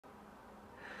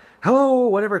Hello,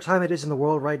 whatever time it is in the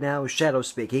world right now, Shadow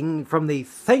speaking, from the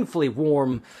thankfully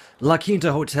warm La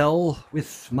Quinta Hotel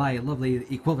with my lovely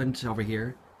equivalent over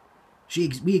here.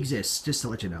 We exist, just to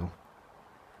let you know.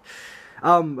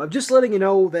 I'm just letting you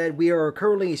know that we are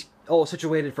currently all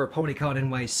situated for PonyCon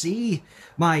NYC.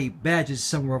 My badge is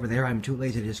somewhere over there. I'm too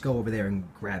lazy to just go over there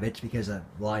and grab it, because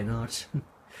why not?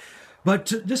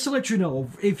 But just to let you know,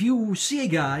 if you see a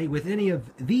guy with any of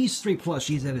these three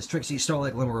plushies at his Trixie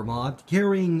Starlight Glimmer mod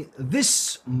carrying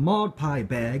this Mod Pie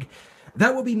bag,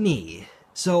 that will be me.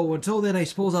 So until then, I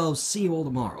suppose I'll see you all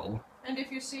tomorrow. And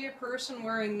if you see a person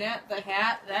wearing the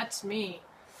hat, that's me.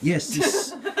 Yes,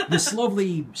 this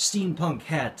lovely steampunk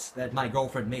hat that my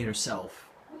girlfriend made herself.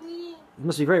 You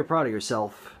must be very proud of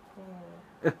yourself.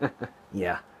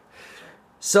 Yeah.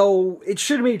 So, it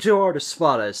shouldn't be too hard to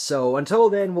spot us, so until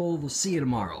then, we'll see you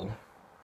tomorrow.